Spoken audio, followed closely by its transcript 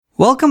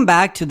Welcome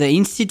back to the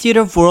Institute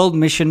of World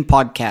Mission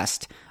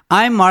podcast.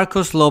 I'm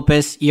Marcos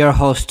Lopez, your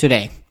host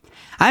today.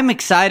 I'm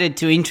excited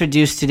to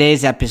introduce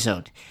today's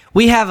episode.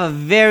 We have a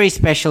very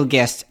special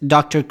guest,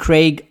 Dr.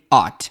 Craig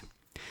Ott.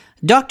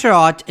 Dr.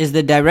 Ott is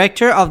the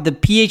director of the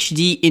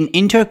PhD in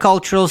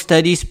Intercultural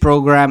Studies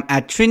program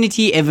at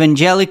Trinity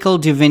Evangelical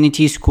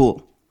Divinity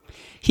School.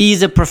 He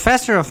is a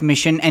professor of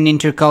mission and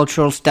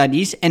intercultural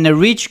studies and a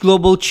Reach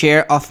Global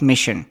Chair of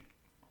Mission.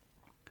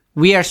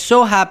 We are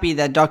so happy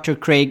that Dr.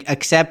 Craig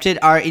accepted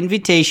our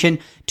invitation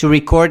to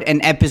record an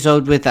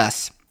episode with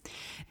us.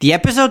 The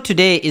episode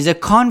today is a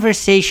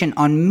conversation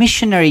on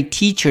missionary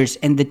teachers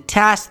and the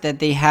tasks that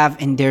they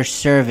have in their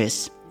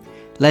service.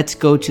 Let's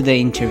go to the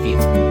interview.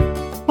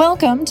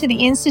 Welcome to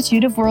the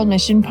Institute of World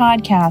Mission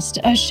podcast,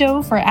 a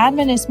show for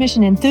Adventist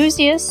mission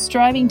enthusiasts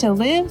striving to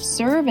live,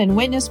 serve, and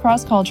witness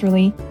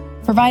cross-culturally.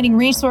 Providing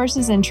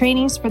resources and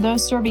trainings for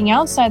those serving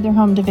outside their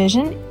home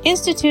division,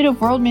 Institute of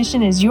World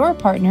Mission is your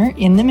partner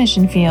in the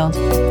mission field.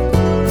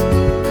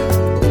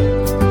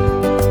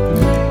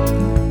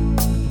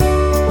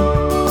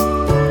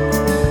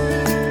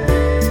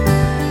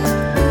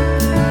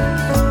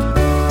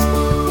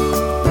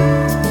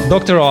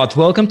 Dr. Ott,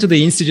 welcome to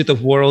the Institute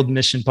of World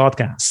Mission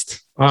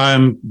podcast.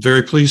 I'm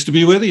very pleased to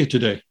be with you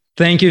today.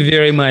 Thank you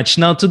very much.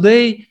 Now,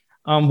 today,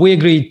 we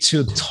agreed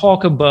to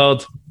talk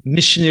about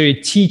missionary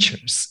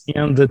teachers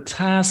and the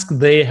task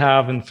they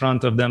have in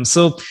front of them.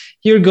 So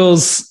here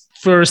goes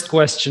first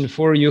question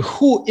for you.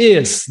 Who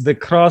is the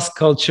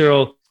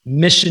cross-cultural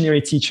missionary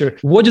teacher?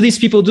 What do these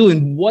people do?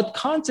 In what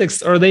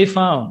context are they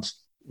found?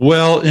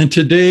 Well, in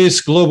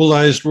today's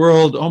globalized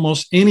world,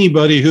 almost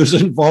anybody who's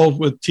involved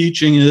with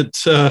teaching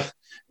at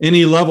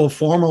any level,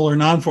 formal or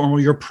non-formal,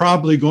 you're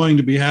probably going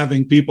to be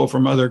having people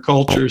from other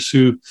cultures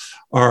who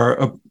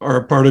are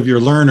a part of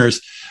your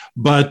learners.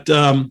 But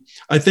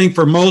I think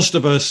for most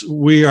of us,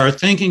 we are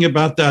thinking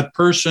about that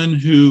person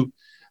who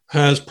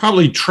has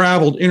probably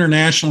traveled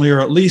internationally or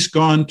at least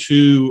gone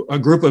to a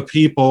group of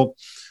people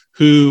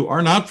who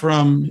are not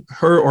from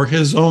her or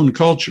his own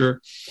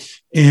culture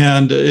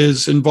and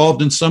is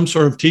involved in some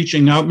sort of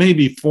teaching. Now, it may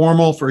be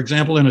formal, for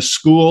example, in a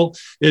school.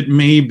 It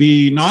may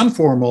be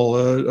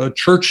non-formal, a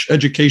church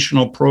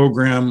educational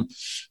program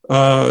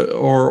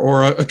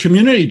or a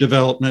community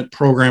development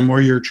program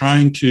where you're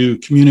trying to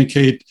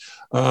communicate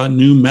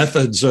new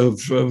methods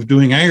of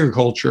doing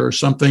agriculture or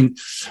something.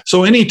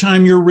 So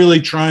anytime you're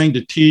really trying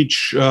to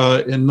teach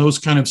in those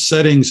kind of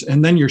settings,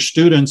 and then your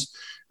students,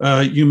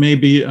 you may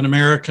be an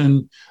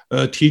American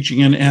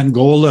teaching in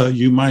Angola,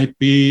 you might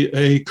be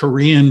a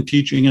Korean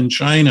teaching in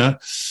China,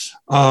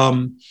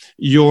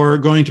 you're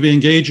going to be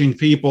engaging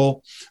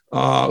people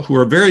who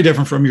are very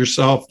different from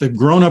yourself. They've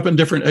grown up in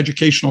different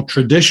educational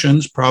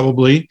traditions,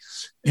 probably,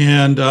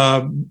 and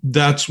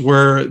that's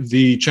where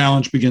the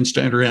challenge begins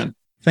to enter in.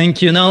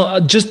 Thank you. Now,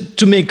 just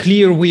to make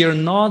clear, we are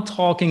not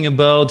talking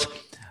about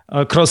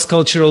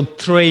cross-cultural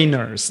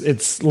trainers.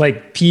 It's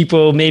like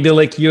people, maybe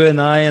like you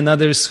and I and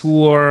others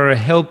who are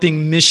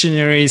helping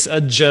missionaries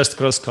adjust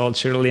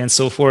cross-culturally and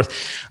so forth.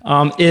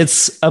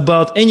 It's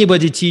about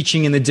anybody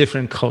teaching in a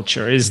different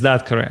culture. Is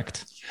that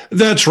correct?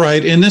 That's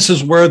right. And this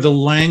is where the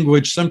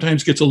language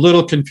sometimes gets a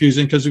little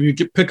confusing, because if you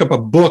pick up a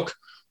book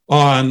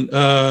on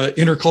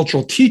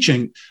intercultural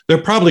teaching,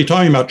 they're probably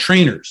talking about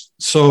trainers.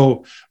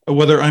 So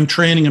whether I'm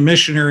training a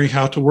missionary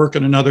how to work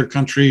in another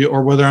country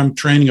or whether I'm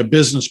training a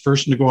business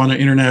person to go on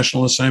an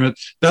international assignment,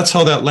 that's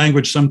how that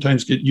language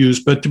sometimes gets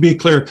used. But to be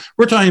clear,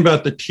 we're talking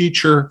about the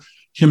teacher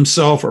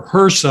himself or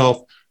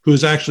herself who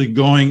is actually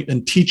going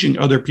and teaching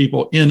other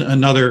people in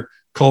another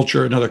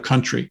culture, another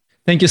country.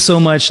 Thank you so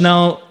much.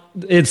 Now,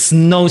 it's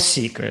no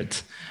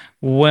secret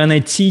when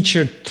a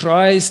teacher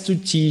tries to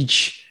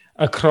teach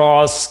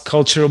across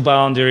cultural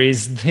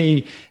boundaries,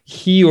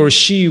 he or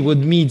she would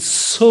meet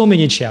so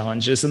many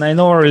challenges, and I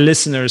know our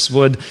listeners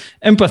would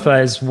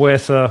empathize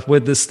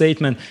with this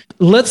statement.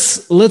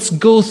 Let's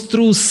go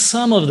through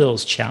some of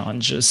those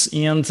challenges.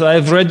 And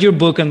I've read your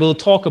book, and we'll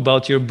talk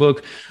about your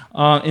book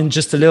in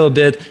just a little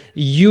bit.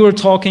 You are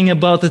talking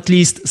about at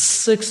least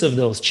 6 of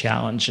those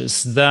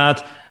challenges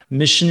that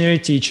missionary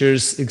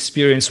teachers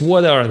experience.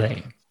 What are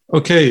they?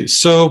 Okay,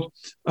 so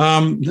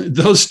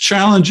those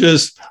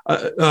challenges,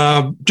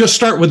 just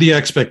start with the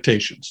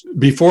expectations.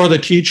 Before the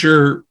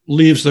teacher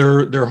leaves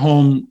their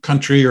home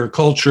country or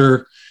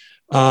culture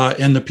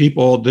and the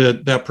people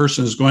that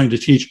person is going to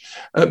teach.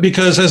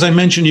 Because as I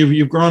mentioned,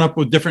 you've grown up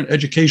with different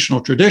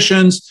educational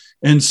traditions.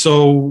 And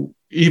so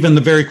even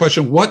the very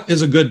question, what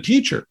is a good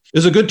teacher?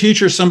 Is a good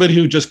teacher somebody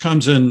who just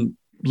comes in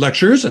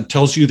lectures and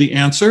tells you the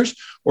answers?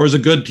 Or is a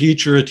good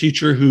teacher a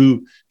teacher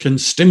who can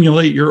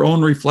stimulate your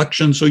own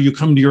reflection so you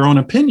come to your own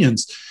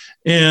opinions?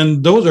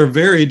 And those are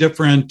very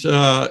different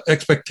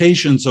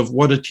expectations of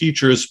what a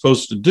teacher is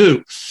supposed to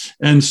do.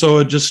 And so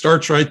it just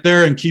starts right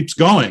there and keeps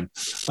going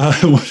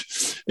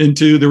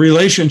into the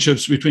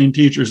relationships between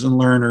teachers and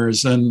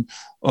learners and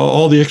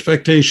all the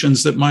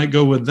expectations that might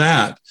go with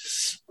that.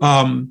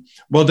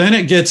 Well, then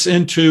it gets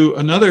into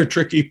another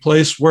tricky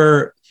place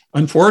where,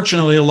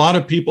 unfortunately, a lot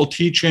of people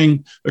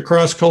teaching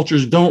across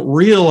cultures don't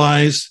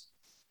realize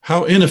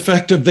how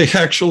ineffective they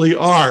actually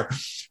are,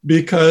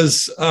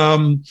 because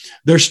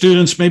their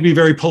students may be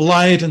very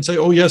polite and say,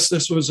 "Oh yes,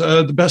 this was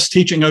the best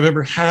teaching I've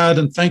ever had,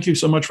 and thank you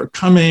so much for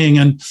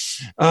coming."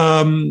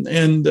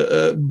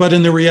 But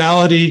in the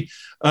reality,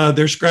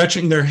 they're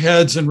scratching their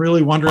heads and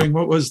really wondering,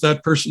 what was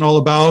that person all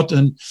about?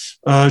 And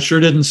sure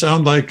didn't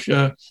sound like.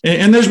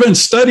 And there's been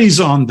studies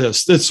on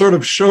this that sort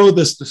of show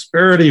this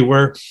disparity,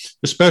 where,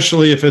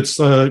 especially if it's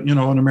an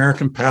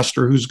American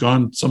pastor who's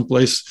gone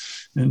someplace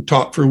and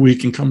taught for a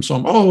week and comes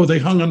home, "Oh, they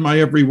hung on my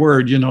every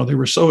word. They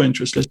were so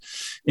interested."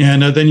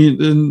 And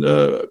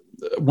then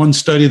one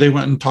study, they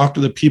went and talked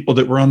to the people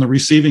that were on the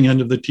receiving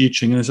end of the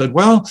teaching, and they said,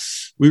 "Well,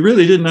 we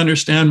really didn't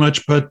understand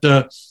much, but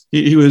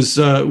his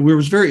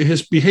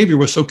behavior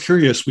was so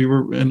curious. We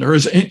were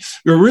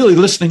really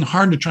listening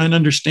hard to try and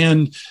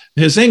understand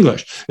his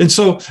English." And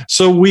so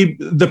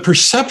the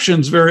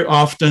perceptions very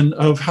often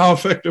of how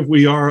effective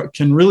we are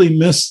can really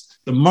miss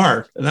the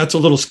mark. And that's a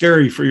little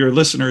scary for your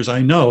listeners.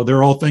 I know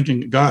they're all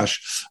thinking,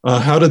 "Gosh,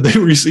 how did they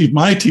receive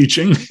my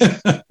teaching?"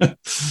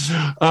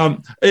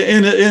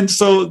 And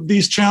so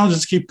these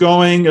challenges keep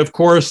going. Of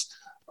course,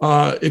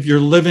 if you're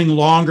living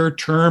longer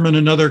term in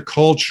another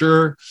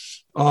culture,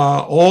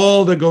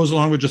 all that goes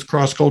along with just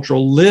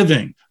cross-cultural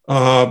living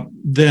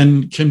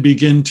then can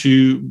begin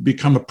to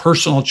become a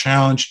personal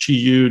challenge to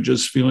you,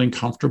 just feeling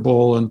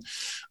comfortable and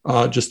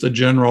just the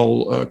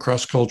general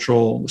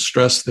cross-cultural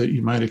stress that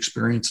you might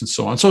experience and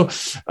so on. So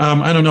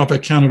I don't know if I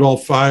counted all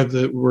 5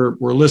 that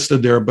were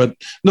listed there, but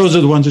those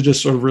are the ones that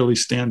just sort of really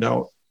stand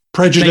out.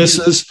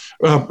 Prejudices,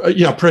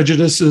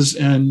 prejudices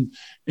and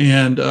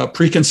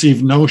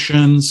preconceived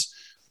notions.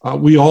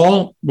 We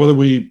all, whether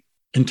we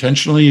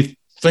intentionally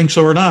think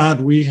so or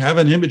not, we have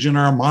an image in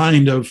our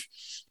mind of,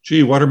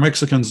 gee, what are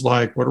Mexicans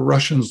like? What are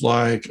Russians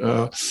like?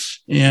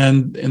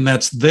 And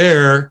that's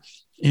there.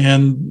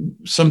 And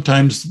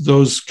sometimes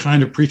those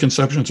kind of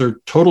preconceptions are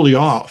totally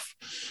off.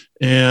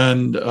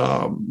 And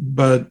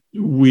but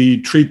we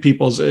treat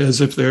people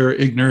as if they're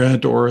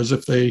ignorant, or as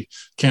if they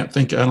can't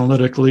think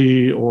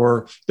analytically,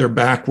 or they're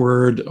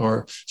backward,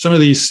 or some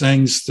of these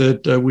things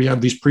that we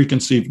have these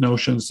preconceived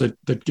notions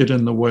that get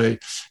in the way.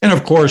 And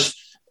of course,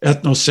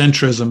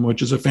 ethnocentrism,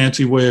 which is a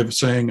fancy way of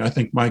saying, I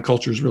think my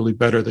culture is really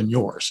better than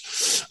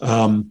yours.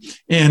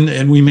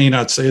 And we may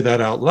not say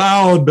that out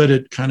loud, but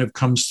it kind of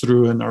comes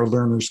through, and our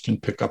learners can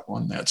pick up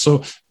on that.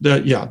 So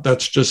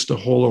that's just a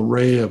whole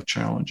array of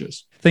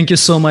challenges. Thank you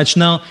so much.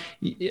 Now,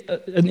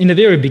 in the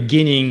very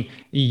beginning,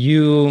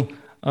 you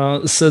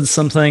said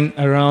something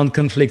around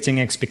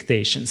conflicting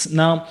expectations.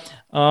 Now,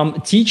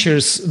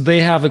 teachers,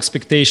 they have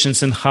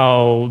expectations in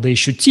how they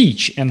should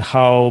teach and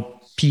how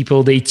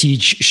people they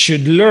teach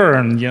should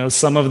learn.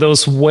 Some of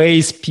those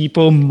ways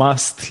people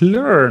must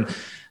learn.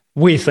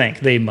 We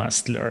think they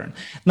must learn.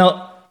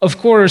 Now, of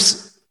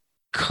course,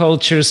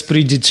 cultures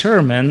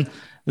predetermine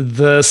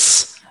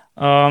these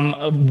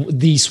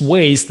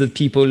ways that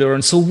people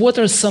learn. So what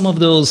are some of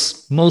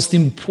those most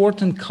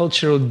important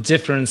cultural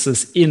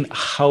differences in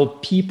how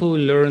people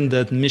learn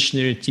that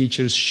missionary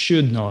teachers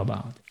should know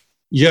about?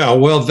 Yeah,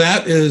 well,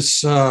 that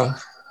is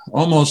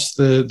almost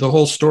the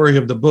whole story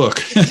of the book.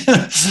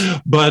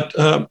 But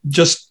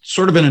just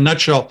sort of in a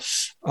nutshell,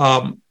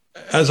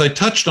 as I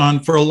touched on,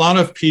 for a lot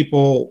of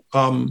people,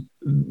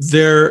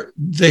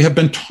 they have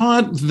been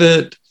taught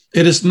that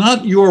it is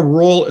not your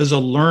role as a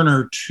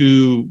learner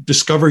to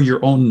discover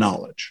your own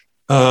knowledge.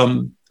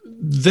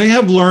 They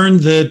have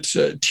learned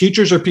that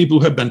teachers are people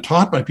who have been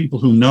taught by people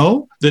who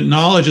know, that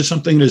knowledge is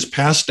something that is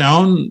passed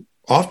down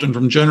often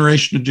from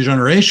generation to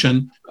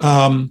generation.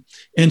 And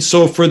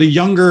so for the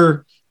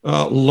younger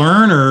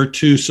learner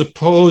to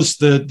suppose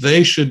that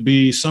they should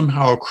be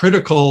somehow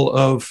critical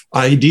of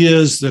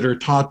ideas that are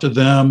taught to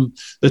them,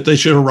 that they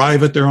should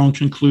arrive at their own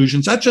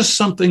conclusions, that's just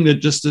something that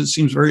just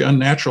seems very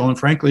unnatural and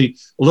frankly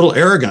a little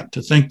arrogant,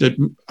 to think that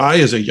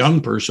I, as a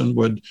young person,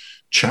 would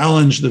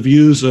challenge the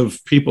views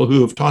of people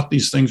who have taught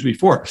these things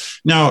before.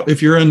 Now,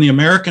 if you're in the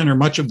American or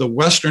much of the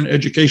Western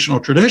educational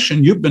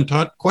tradition, you've been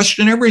taught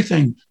question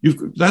everything.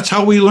 That's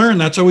how we learn.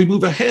 That's how we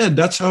move ahead.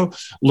 That's how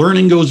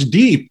learning goes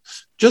deep.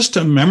 Just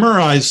to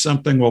memorize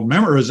something, well,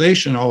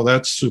 memorization,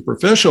 that's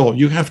superficial.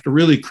 You have to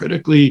really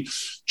critically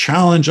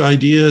challenge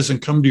ideas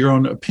and come to your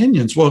own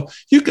opinions. Well,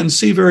 you can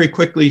see very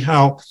quickly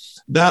how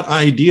that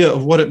idea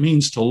of what it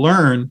means to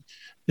learn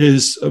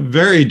is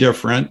very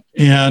different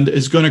and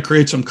is going to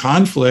create some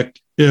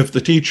conflict if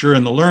the teacher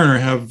and the learner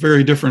have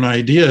very different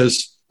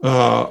ideas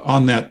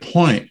on that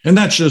point. And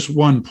that's just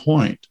one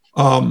point.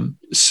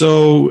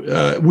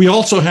 So we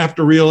also have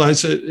to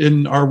realize that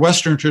in our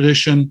Western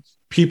tradition,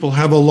 people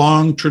have a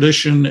long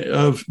tradition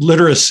of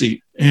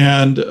literacy,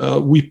 and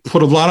we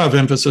put a lot of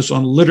emphasis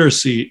on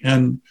literacy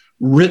and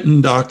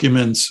written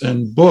documents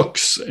and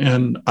books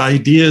and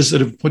ideas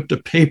that have put to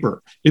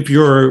paper. If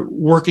you're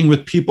working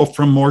with people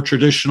from more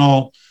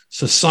traditional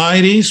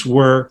societies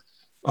where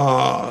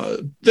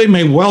they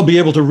may well be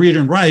able to read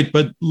and write,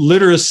 but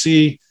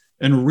literacy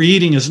and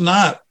reading is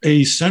not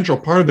a central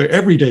part of their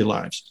everyday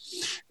lives.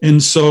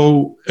 And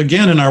so,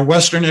 again, in our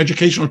Western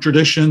educational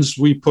traditions,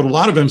 we put a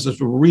lot of emphasis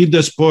to read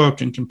this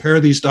book and compare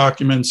these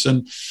documents.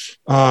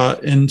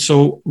 And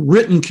so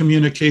written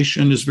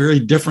communication is very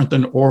different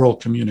than oral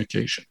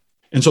communication.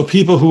 And so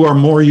people who are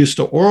more used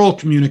to oral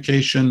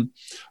communication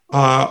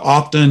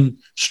often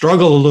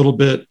struggle a little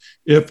bit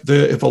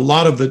if a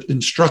lot of the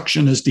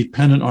instruction is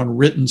dependent on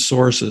written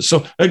sources.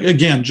 So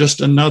again, just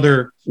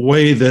another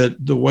way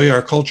that the way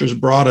our culture's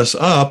brought us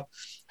up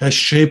has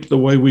shaped the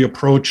way we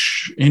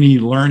approach any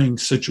learning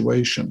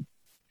situation.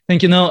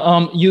 Thank you.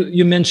 Now,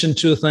 you mentioned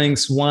two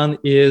things. One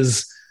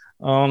is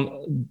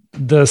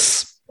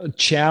this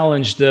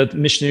challenge that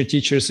missionary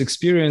teachers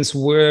experience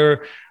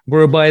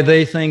whereby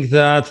they think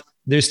that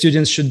their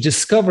students should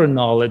discover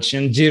knowledge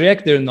and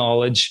direct their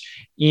knowledge,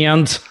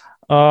 and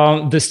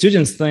the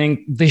students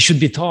think they should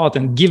be taught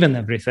and given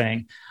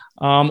everything,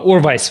 or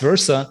vice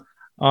versa.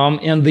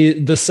 And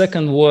the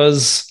second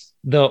was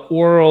the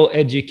oral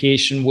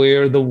education,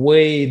 where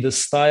the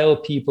style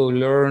people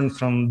learn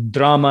from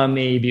drama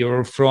maybe,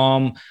 or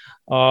from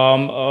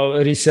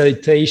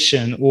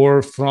recitation,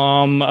 or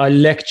from a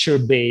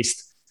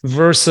lecture-based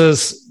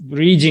versus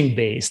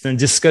reading-based and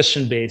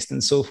discussion-based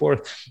and so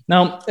forth.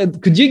 Now,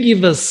 could you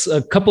give us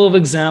a couple of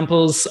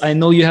examples? I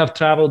know you have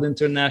traveled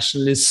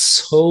internationally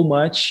so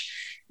much,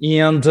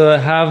 and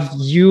have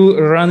you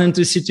run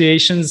into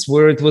situations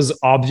where it was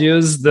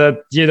obvious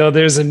that,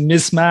 there's a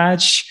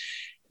mismatch?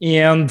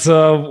 And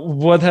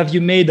what have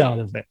you made out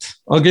of it?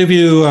 I'll give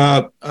you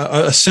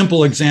a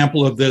simple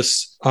example of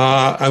this.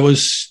 I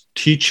was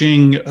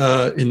teaching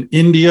in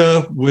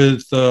India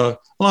with a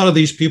lot of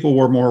these people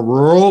were more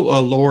rural,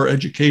 lower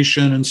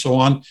education and so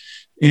on.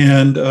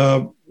 And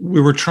we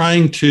were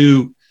trying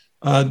to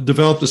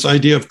develop this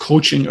idea of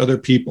coaching other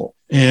people.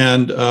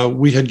 And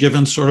we had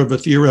given sort of a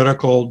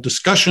theoretical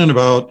discussion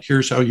about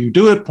here's how you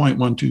do it, point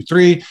 1, 2,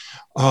 3.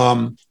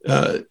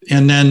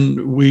 And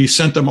then we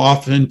sent them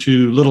off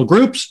into little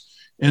groups,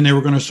 and they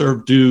were going to sort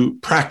of do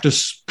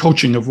practice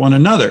coaching of one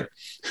another.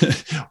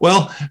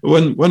 Well,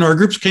 when our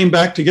groups came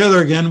back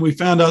together again, we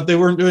found out they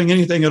weren't doing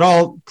anything at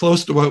all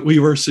close to what we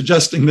were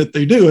suggesting that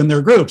they do in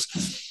their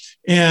groups.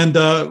 And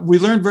we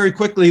learned very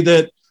quickly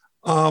that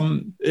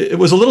it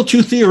was a little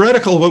too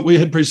theoretical what we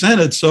had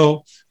presented.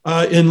 So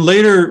in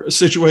later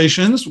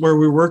situations where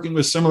we were working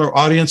with similar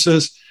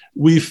audiences,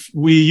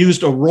 we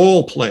used a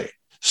role play.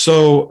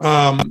 So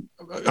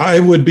I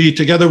would be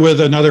together with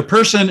another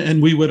person,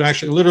 and we would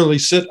actually literally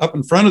sit up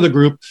in front of the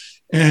group,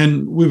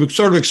 and we would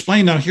sort of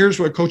explain, now here's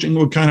what coaching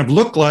would kind of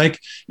look like.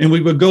 And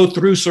we would go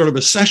through sort of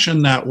a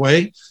session that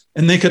way,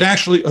 and they could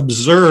actually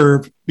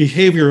observe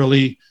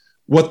behaviorally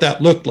what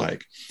that looked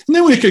like. And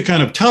then we could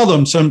kind of tell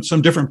them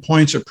some different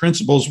points or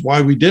principles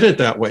why we did it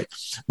that way.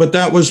 But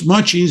that was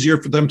much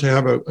easier for them to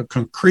have a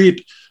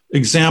concrete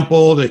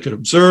example. They could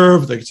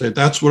observe, they could say,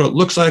 that's what it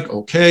looks like.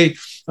 Okay,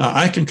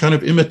 I can kind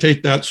of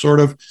imitate that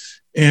sort of.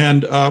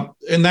 And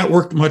that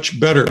worked much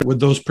better with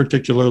those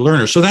particular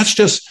learners. So that's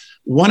just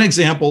one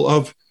example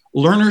of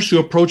learners who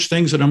approach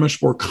things in a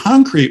much more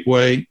concrete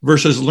way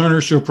versus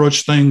learners who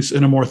approach things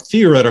in a more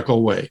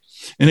theoretical way.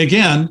 And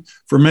again,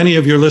 for many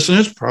of your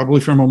listeners, probably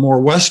from a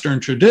more Western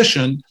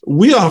tradition,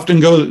 we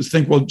often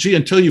think, well, gee,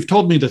 until you've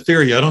told me the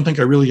theory, I don't think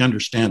I really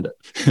understand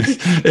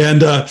it.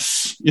 And,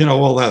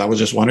 well, that was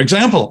just one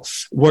example.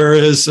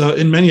 Whereas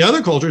in many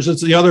other cultures,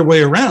 it's the other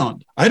way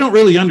around. I don't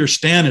really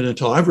understand it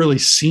until I've really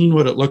seen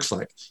what it looks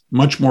like,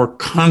 much more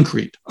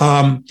concrete.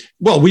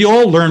 Well, we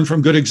all learn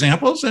from good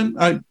examples, and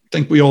I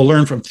think we all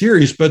learn from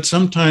theories, but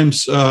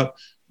sometimes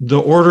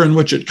the order in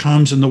which it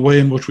comes and the way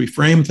in which we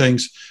frame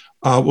things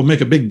will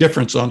make a big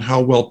difference on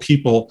how well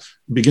people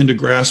begin to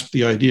grasp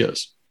the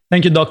ideas.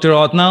 Thank you, Dr.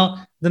 Ott.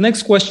 Now, the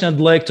next question I'd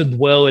like to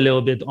dwell a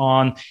little bit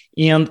on,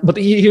 but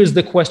here's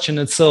the question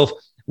itself.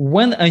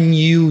 When a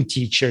new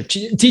teacher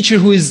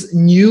who is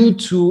new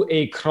to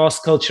a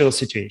cross-cultural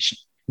situation,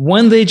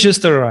 when they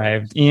just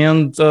arrived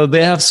and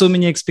they have so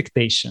many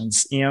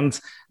expectations and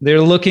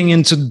they're looking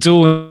into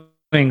doing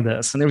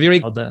this and they're very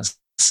about this.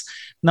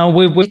 Now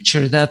we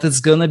picture that it's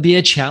going to be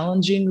a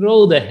challenging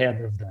road ahead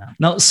of them.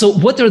 Now, so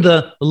what are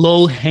the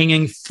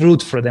low-hanging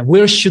fruit for them?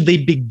 Where should they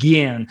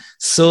begin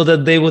so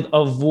that they would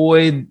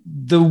avoid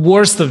the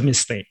worst of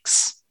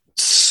mistakes?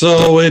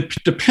 So it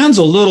depends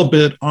a little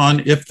bit on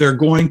if they're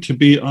going to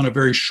be on a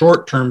very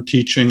short-term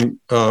teaching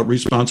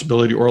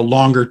responsibility or a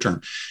longer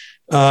term.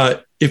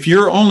 If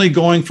you're only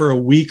going for a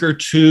week or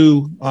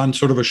two on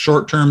sort of a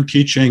short-term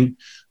teaching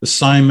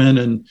assignment,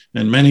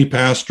 and many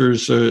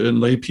pastors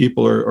and lay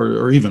people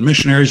or even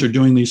missionaries are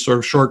doing these sort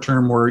of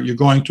short-term where you're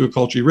going to a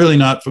culture you're really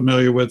not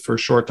familiar with for a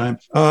short time,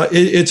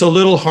 it's a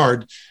little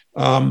hard.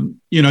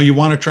 You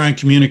want to try and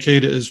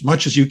communicate as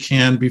much as you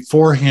can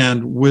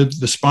beforehand with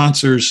the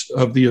sponsors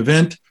of the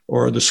event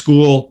or the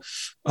school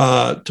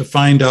to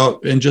find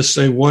out and just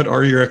say, what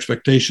are your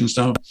expectations?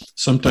 Now,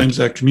 sometimes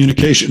that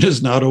communication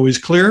is not always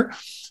clear,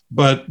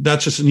 but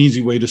that's just an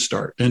easy way to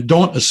start. And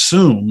don't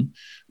assume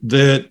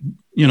that,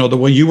 the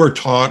way you were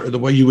taught or the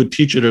way you would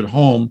teach it at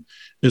home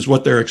is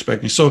what they're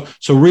expecting. So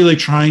really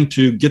trying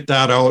to get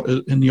that out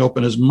in the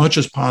open as much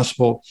as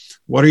possible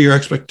What are your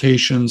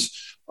expectations?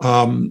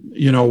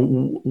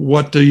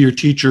 What do your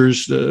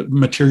teachers,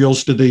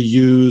 materials do they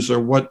use, or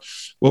what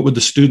would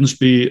the students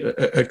be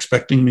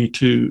expecting me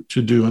to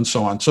do, and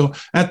so on. So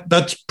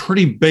that's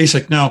pretty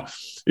basic. Now,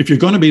 if you're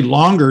going to be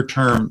longer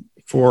term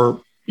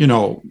for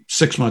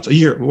 6 months, a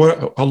year,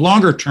 a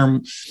longer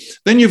term,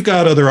 then you've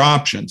got other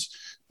options,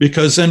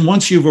 because then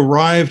once you've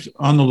arrived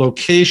on the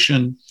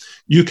location,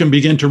 you can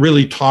begin to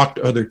really talk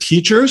to other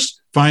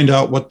teachers, find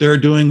out what they're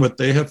doing, what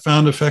they have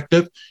found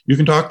effective. You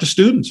can talk to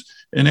students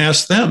and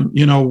ask them,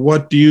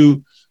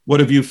 what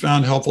have you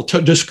found helpful?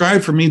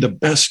 Describe for me the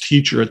best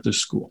teacher at this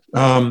school.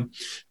 And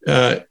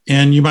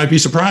you might be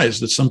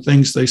surprised at some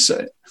things they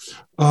say.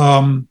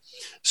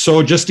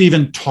 So just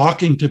even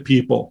talking to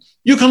people,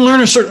 you can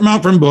learn a certain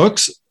amount from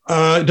books.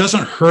 It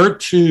doesn't hurt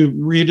to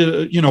read,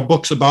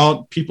 books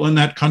about people in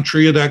that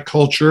country or that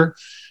culture,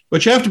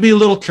 but you have to be a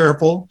little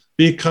careful,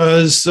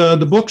 because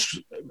the books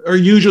are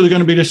usually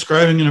going to be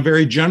describing in a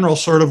very general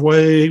sort of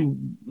way,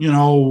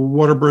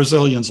 what are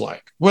Brazilians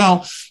like?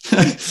 Well,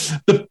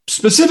 the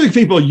specific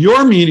people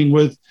you're meeting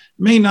with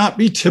may not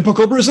be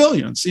typical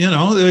Brazilians.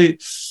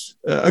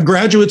 A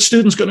graduate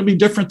student's going to be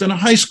different than a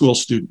high school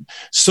student.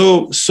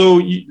 So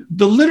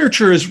the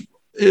literature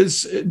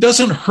it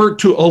doesn't hurt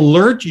to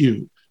alert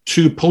you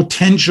to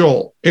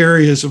potential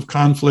areas of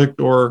conflict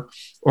or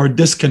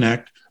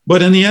disconnect.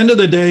 But in the end of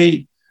the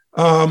day,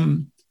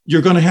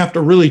 you're going to have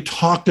to really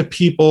talk to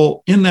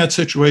people in that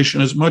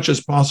situation as much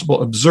as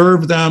possible,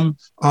 observe them,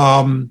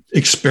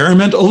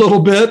 experiment a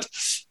little bit,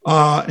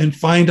 and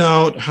find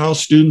out how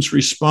students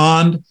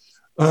respond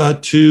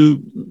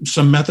to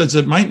some methods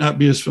that might not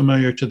be as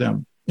familiar to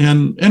them.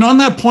 And on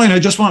that point, I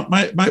just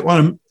might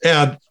want to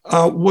add,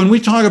 when we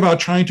talk about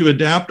trying to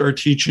adapt our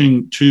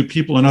teaching to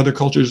people in other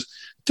cultures,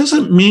 it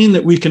doesn't mean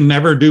that we can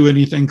never do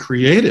anything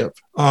creative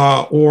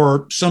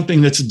or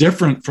something that's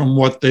different from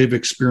what they've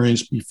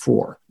experienced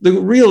before. The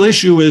real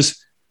issue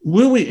is,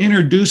 will we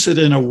introduce it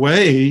in a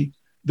way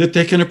that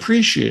they can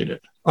appreciate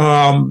it?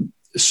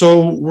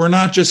 So we're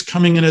not just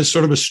coming in as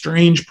sort of a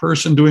strange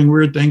person doing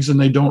weird things and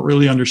they don't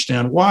really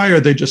understand why, or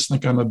they just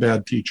think I'm a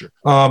bad teacher.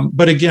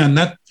 But again,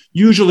 that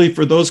usually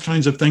for those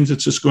kinds of things,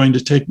 it's just going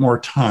to take more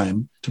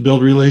time to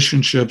build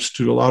relationships,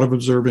 to a lot of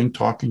observing,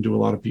 talking to a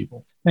lot of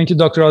people. Thank you,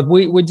 Dr. Ott.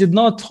 We did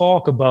not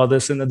talk about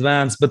this in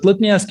advance, but let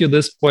me ask you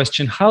this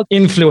question. How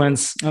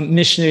influence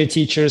missionary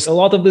teachers? A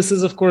lot of this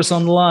is, of course,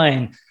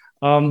 online.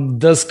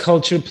 Does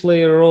culture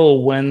play a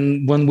role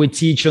when we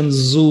teach on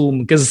Zoom?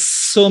 Because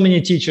so many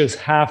teachers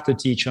have to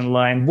teach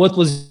online. What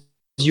was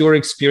your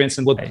experience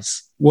in what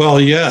ways?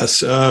 Well,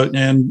 yes,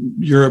 and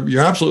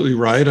you're absolutely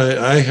right.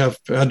 I have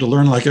had to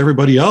learn, like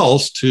everybody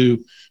else,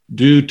 to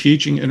do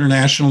teaching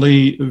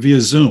internationally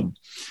via Zoom.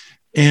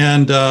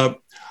 And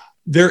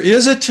there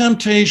is a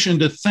temptation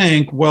to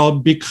think, well,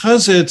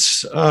 because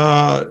it's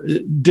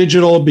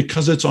digital,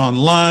 because it's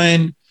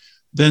online,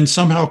 then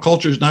somehow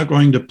culture is not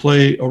going to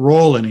play a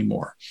role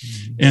anymore.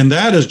 Mm-hmm. And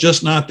that is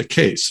just not the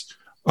case.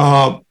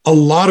 A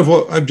lot of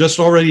what I've just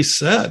already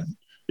said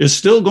is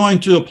still going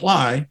to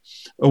apply,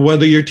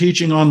 whether you're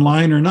teaching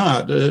online or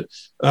not.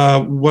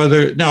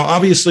 Now,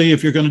 obviously,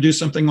 if you're going to do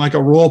something like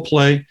a role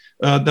play,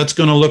 that's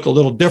going to look a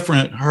little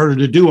different, harder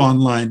to do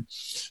online.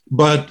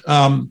 But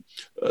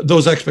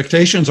those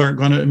expectations aren't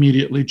going to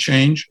immediately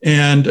change.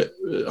 And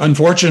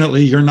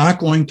unfortunately, you're not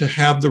going to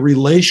have the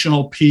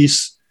relational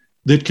piece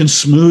that can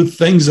smooth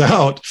things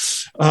out.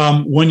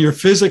 When you're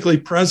physically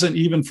present,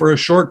 even for a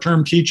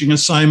short-term teaching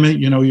assignment,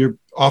 you're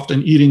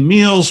often eating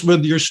meals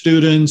with your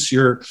students,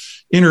 you're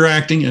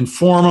interacting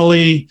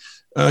informally,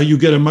 you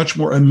get a much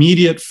more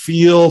immediate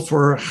feel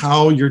for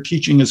how your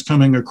teaching is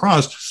coming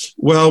across.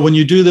 Well, when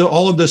you do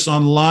all of this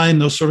online,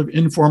 those sort of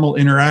informal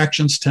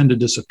interactions tend to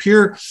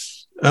disappear.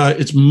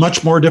 It's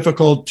much more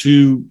difficult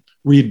to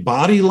read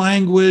body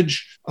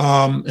language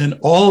and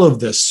all of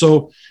this.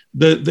 So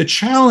the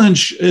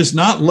challenge is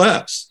not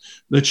less.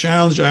 The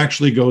challenge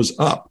actually goes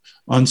up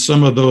on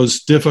some of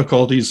those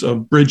difficulties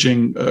of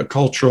bridging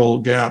cultural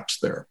gaps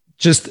there.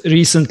 Just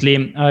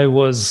recently, I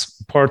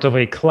was part of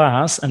a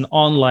class, an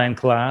online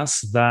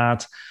class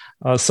that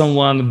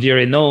someone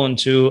very known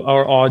to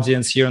our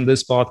audience here on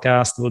this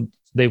podcast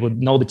they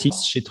would know the teacher.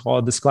 She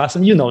taught this class,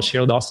 and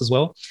Cheryl Doss as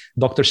well,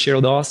 Dr.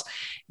 Cheryl Doss.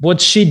 What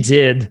she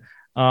did,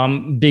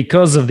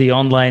 because of the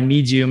online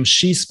medium,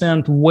 she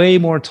spent way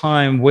more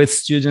time with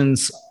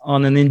students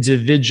on an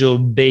individual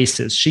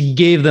basis. She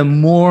gave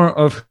them more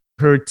of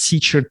her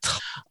teacher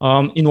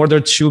in order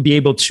to be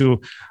able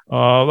to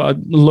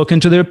look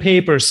into their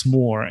papers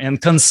more and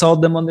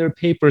consult them on their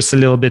papers a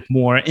little bit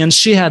more. And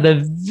she had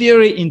a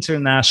very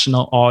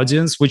international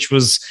audience, which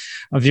was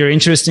very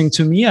interesting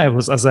to me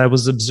as I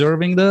was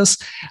observing this.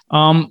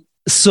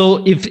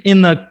 So if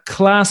in a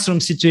classroom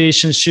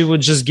situation, she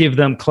would just give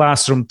them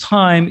classroom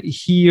time,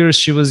 here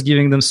she was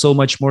giving them so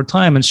much more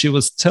time. And she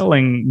was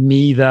telling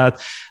me that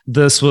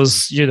this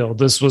was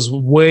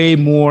way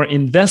more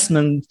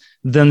investment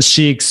than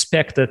she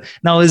expected.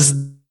 Now,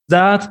 is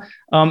that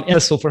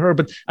so for her?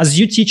 But as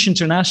you teach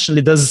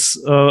internationally, does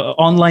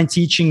online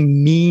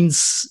teaching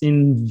means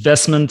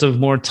investment of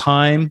more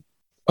time?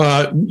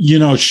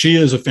 She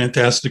is a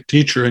fantastic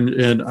teacher,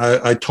 and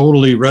I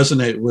totally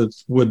resonate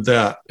with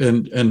that.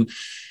 And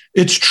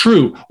it's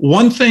true.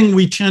 One thing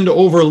we tend to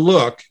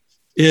overlook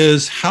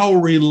is how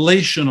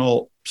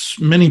relational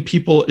many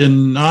people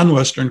in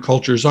non-Western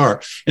cultures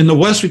are. In the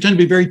West, we tend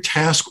to be very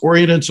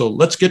task-oriented. So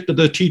let's get to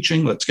the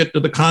teaching, let's get to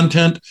the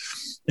content,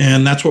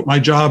 and that's what my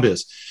job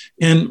is.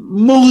 And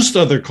most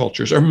other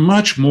cultures are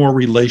much more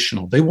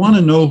relational. They want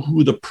to know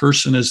who the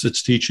person is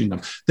that's teaching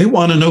them. They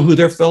want to know who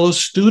their fellow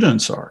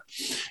students are.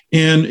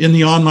 And in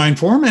the online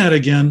format,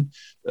 again,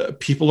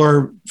 people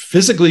are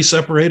physically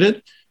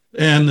separated,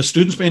 and the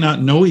students may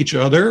not know each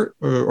other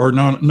or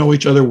not know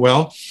each other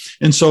well.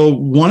 And so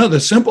one of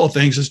the simple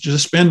things is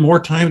just spend more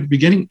time at the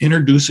beginning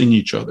introducing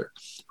each other.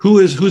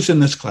 Who's in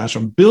this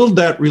classroom? Build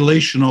that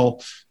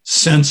relational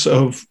sense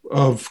of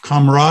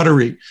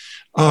camaraderie.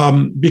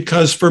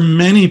 Because for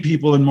many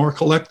people in more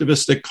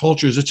collectivistic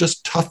cultures, it's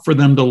just tough for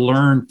them to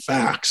learn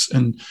facts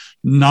and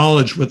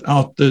knowledge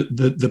without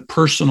the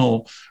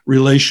personal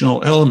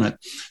relational element.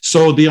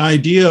 So the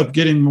idea of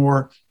getting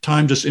more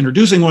time just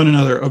introducing one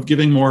another, of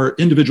giving more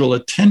individual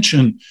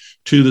attention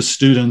to the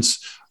students,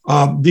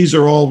 these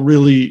are all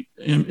really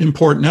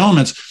important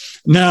elements.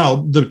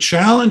 Now, the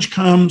challenge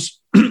comes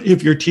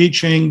if you're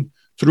teaching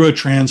through a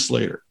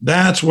translator.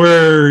 That's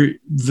where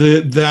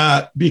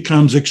that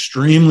becomes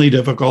extremely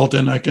difficult.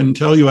 And I can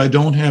tell you, I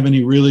don't have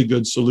any really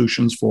good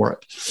solutions for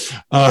it.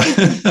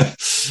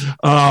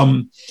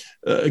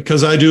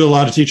 Because I do a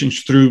lot of teaching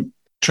through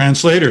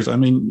translators. I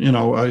mean,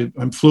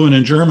 I'm fluent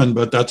in German,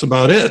 but that's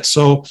about it.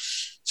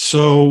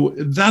 So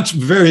that's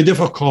very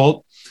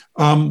difficult.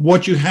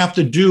 What you have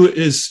to do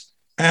is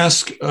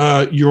ask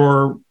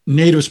your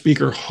native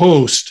speaker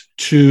host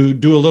to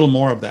do a little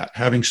more of that,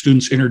 having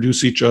students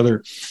introduce each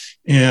other.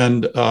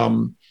 And,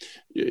 then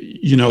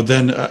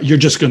you're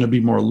just going to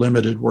be more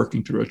limited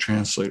working through a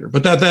translator.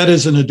 But that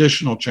is an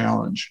additional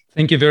challenge.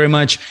 Thank you very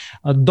much.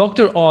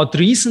 Dr. Ott,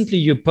 recently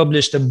you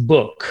published a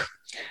book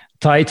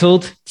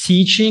titled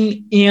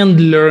Teaching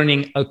and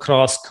Learning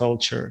Across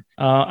Cultures,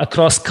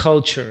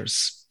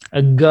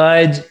 a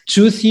guide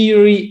to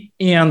theory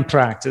and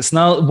practice.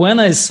 Now, when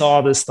I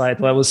saw this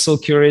title, I was so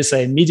curious. I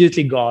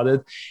immediately got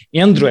it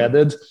and read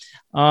it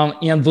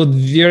and would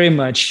very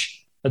much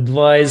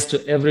advise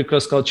to every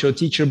cross-cultural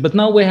teacher. But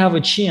now we have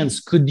a chance.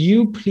 Could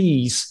you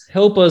please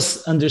help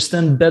us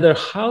understand better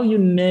how you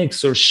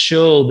mix or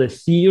show the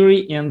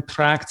theory and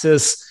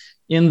practice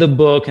in the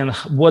book, and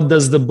what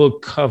does the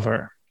book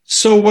cover?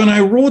 So when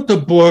I wrote the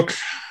book,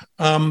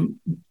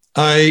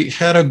 I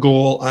had a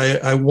goal.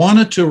 I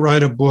wanted to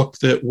write a book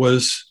that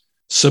was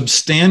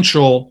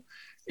substantial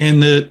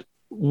and that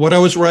what I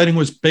was writing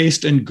was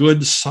based in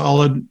good,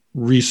 solid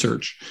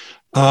research.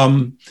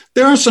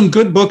 There are some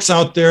good books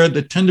out there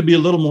that tend to be a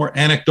little more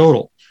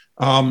anecdotal.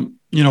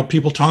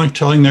 People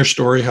telling their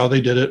story, how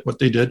they did it, what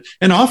they did.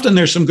 And often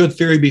there's some good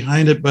theory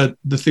behind it, but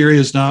the theory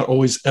is not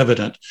always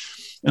evident.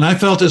 And I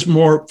felt as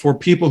more for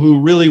people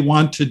who really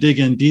want to dig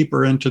in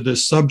deeper into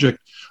this subject,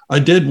 I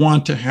did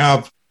want to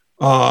have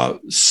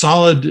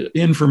solid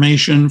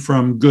information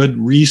from good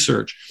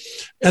research.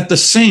 At the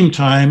same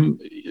time,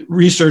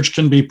 research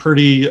can be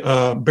pretty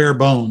bare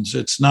bones.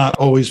 It's not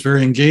always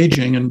very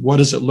engaging. And what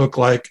does it look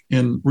like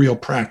in real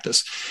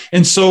practice?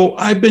 And so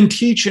I've been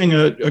teaching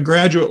a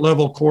graduate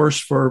level course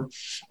for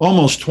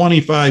almost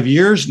 25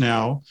 years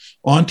now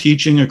on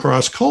teaching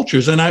across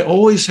cultures. And I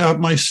always have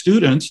my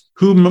students,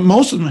 who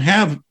most of them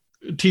have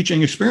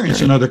teaching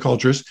experience in other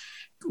cultures,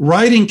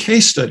 writing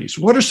case studies.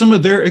 What are some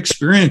of their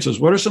experiences?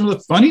 What are some of the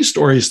funny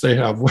stories they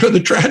have? What are the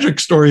tragic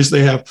stories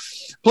they have?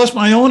 Plus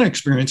my own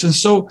experience. And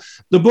so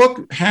the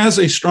book has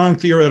a strong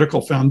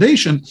theoretical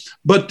foundation,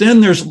 but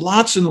then there's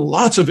lots and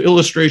lots of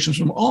illustrations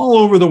from all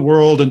over the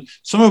world. And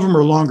some of them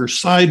are longer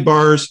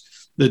sidebars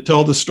that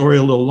tell the story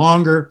a little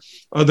longer.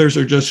 Others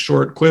are just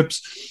short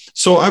quips.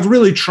 So I've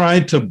really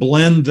tried to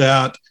blend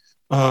that,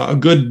 a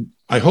good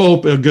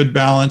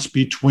balance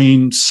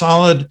between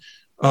solid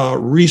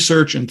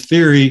research and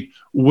theory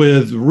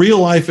with real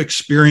life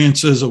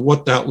experiences of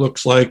what that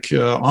looks like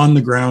on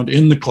the ground,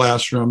 in the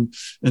classroom,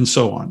 and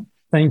so on.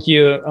 Thank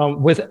you.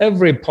 With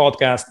every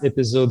podcast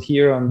episode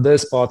here on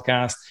this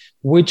podcast,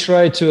 we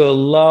try to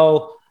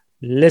allow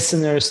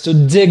listeners to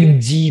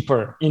dig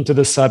deeper into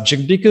the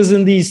subject, because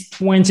in these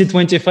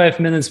 20-25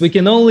 minutes, we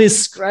can only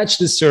scratch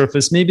the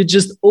surface, maybe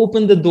just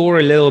open the door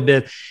a little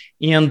bit.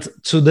 And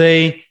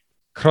today,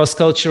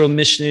 cross-cultural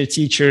missionary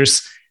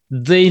teachers,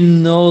 they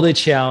know the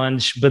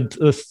challenge, but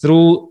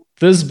through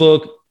this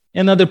book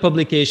and other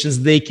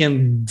publications, they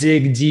can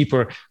dig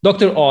deeper.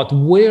 Dr. Ott,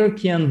 where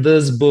can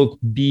this book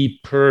be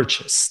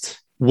purchased?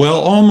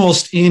 Well,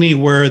 almost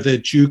anywhere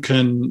that you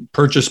can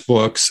purchase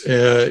books,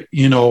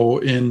 in all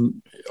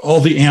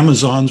the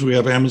Amazons. We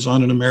have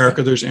Amazon in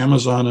America. There's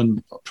Amazon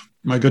in,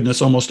 my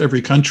goodness, almost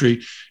every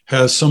country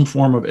has some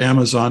form of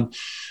Amazon.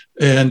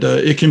 And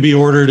it can be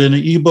ordered in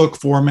an ebook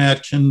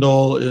format,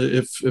 Kindle,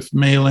 if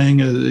mailing,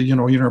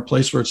 you're in a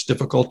place where it's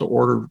difficult to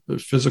order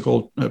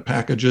physical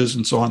packages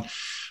and so on.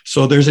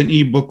 So there's an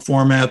ebook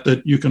format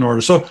that you can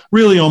order. So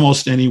really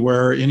almost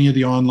anywhere, any of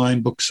the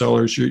online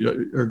booksellers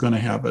are going to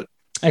have it.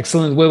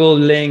 Excellent. We will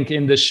link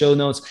in the show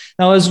notes.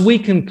 Now, as we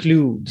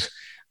conclude,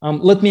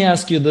 let me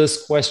ask you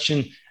this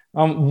question.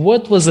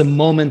 What was a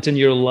moment in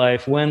your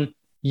life when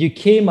you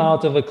came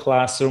out of a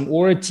classroom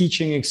or a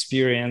teaching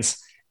experience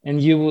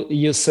and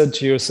you said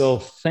to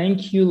yourself,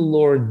 thank you,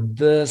 Lord,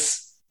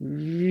 this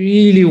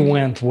really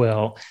went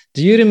well?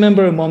 Do you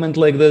remember a moment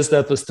like this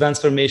that was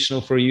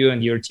transformational for you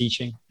and your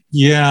teaching?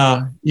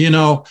 Yeah,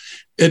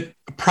 it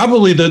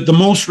probably the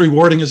most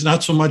rewarding is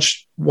not so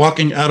much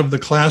walking out of the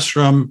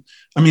classroom.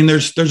 I mean,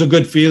 there's a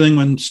good feeling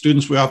when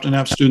we often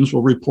have students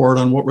will report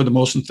on what were the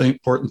most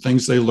important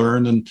things they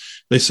learned, and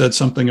they said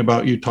something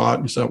about you taught,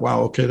 and you said,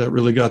 wow, okay, that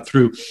really got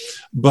through.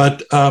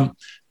 But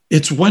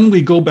it's when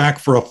we go back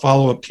for a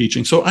follow-up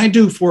teaching. So I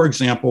do, for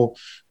example,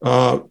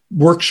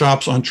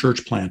 workshops on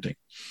church planting.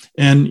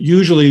 And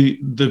usually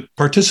the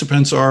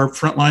participants are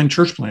frontline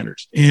church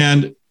planters.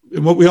 And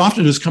what we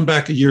often do is come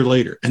back a year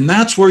later. And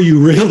that's where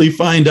you really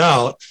find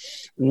out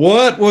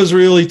what was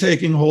really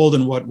taking hold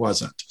and what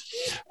wasn't.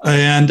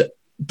 And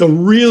the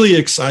really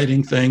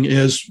exciting thing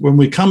is when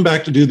we come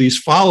back to do these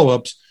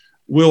follow-ups,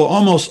 we'll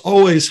almost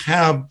always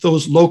have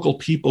those local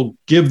people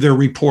give their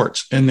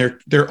reports and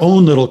their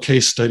own little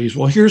case studies.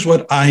 Well, here's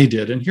what I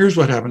did, and here's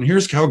what happened.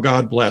 Here's how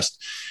God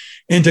blessed.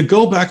 And to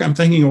go back, I'm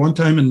thinking one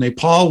time in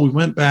Nepal, we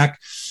went back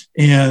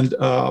and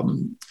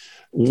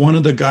one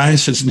of the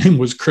guys, his name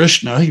was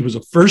Krishna. He was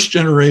a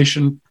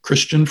first-generation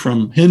Christian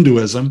from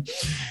Hinduism.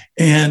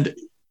 And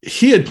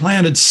he had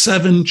planted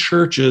 7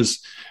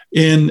 churches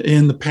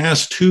in the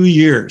past 2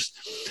 years,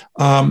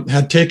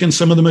 had taken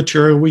some of the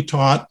material we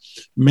taught,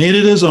 made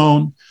it his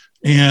own,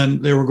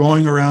 and they were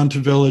going around to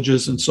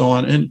villages and so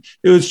on. And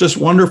it was just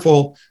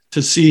wonderful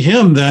to see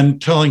him then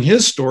telling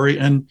his story.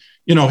 And,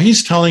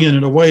 he's telling it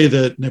in a way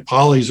that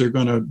Nepalis are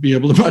going to be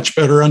able to much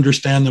better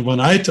understand than when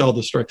I tell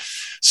the story.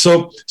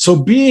 So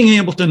being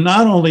able to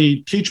not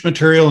only teach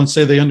material and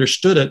say they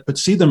understood it, but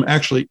see them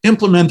actually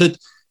implement it,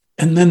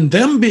 and then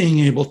them being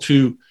able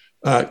to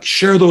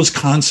share those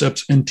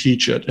concepts and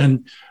teach it.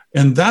 And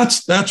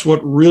that's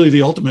what really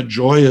the ultimate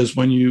joy is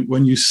when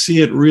you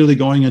see it really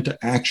going into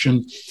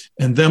action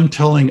and them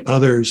telling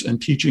others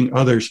and teaching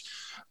others.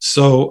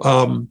 So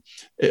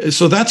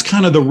that's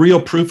kind of the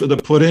real proof of the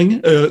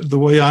pudding, the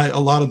way a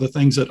lot of the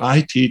things that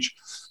I teach,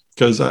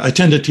 because I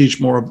tend to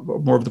teach more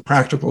of the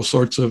practical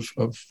sorts of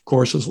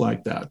courses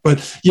like that.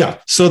 But yeah,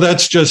 so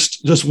that's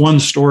just one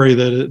story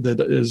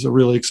that is a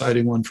really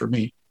exciting one for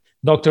me.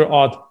 Dr.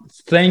 Ott,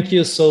 thank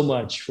you so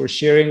much for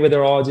sharing with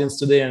our audience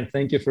today, and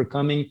thank you for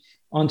coming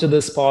onto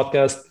this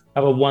podcast.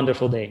 Have a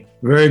wonderful day.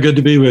 Very good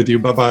to be with you.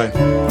 Bye-bye.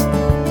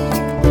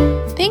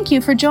 Thank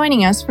you for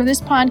joining us for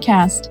this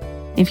podcast.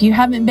 If you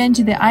haven't been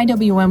to the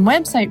IWM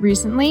website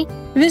recently,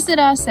 visit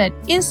us at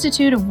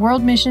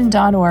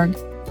instituteofworldmission.org.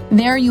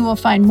 There you will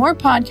find more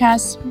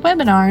podcasts,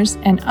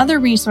 webinars, and other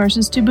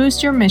resources to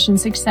boost your mission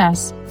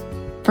success.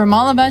 From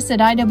all of us at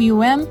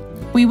IWM,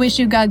 we wish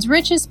you God's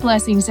richest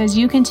blessings as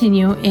you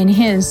continue in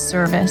His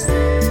service.